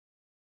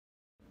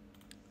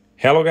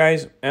Hello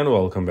guys and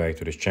welcome back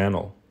to this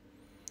channel,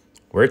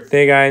 where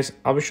today guys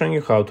I'll be showing you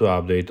how to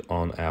update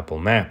on Apple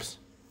Maps.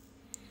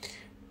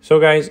 So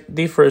guys,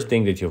 the first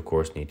thing that you of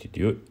course need to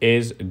do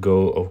is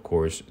go of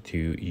course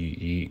to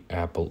the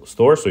Apple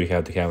store. So you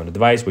have to have a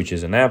device which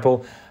is an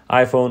Apple,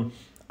 iPhone,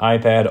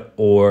 iPad,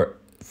 or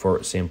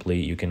for simply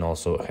you can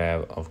also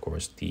have of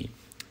course the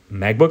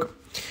MacBook.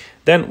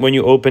 Then when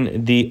you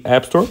open the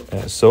App Store,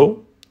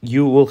 so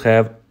you will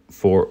have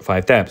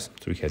 5 tabs.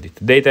 So you have the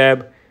Today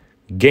tab,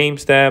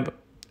 Games tab,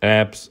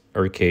 Apps,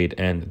 Arcade,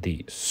 and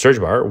the search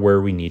bar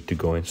where we need to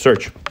go and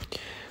search.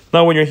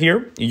 Now when you're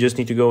here, you just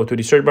need to go to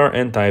the search bar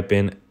and type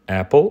in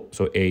Apple,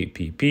 so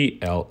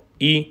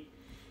A-P-P-L-E,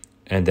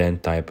 and then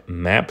type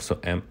Map, so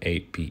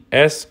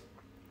M-A-P-S,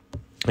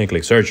 and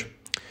click search.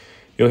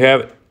 You'll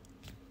have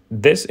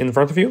this in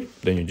front of you.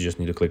 Then you just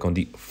need to click on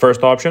the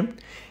first option,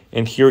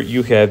 and here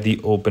you have the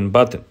open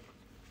button.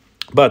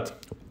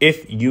 But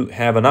if you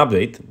have an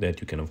update that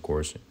you can of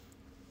course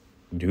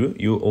do,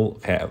 you will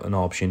have an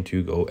option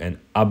to go and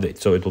update.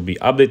 So it will be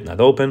update,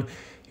 not open.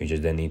 You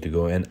just then need to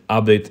go and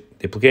update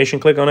the application,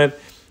 click on it.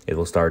 It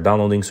will start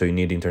downloading, so you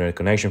need internet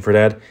connection for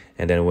that.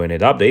 And then when it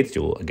updates,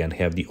 you will again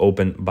have the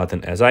open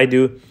button as I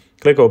do.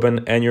 Click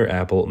open and your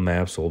Apple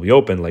Maps will be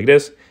open like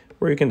this,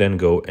 where you can then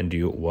go and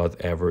do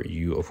whatever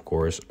you of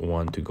course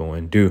want to go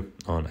and do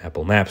on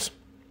Apple Maps.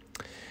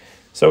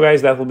 So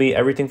guys, that will be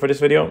everything for this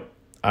video.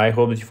 I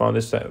hope that you found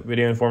this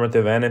video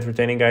informative and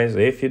entertaining, guys.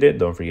 If you did,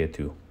 don't forget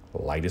to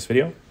like this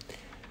video,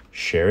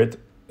 share it,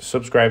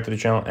 subscribe to the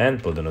channel,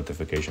 and put the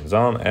notifications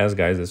on, as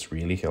guys, this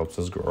really helps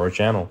us grow our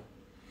channel.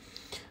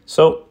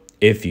 So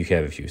if you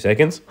have a few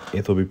seconds,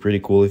 it will be pretty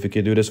cool if you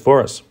could do this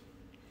for us.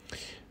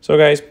 So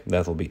guys,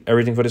 that will be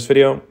everything for this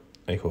video.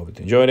 I hope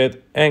you enjoyed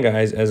it, and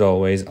guys, as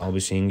always, I'll be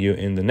seeing you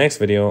in the next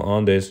video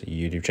on this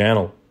YouTube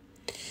channel.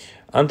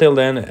 Until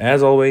then,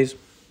 as always,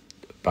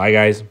 bye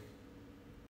guys.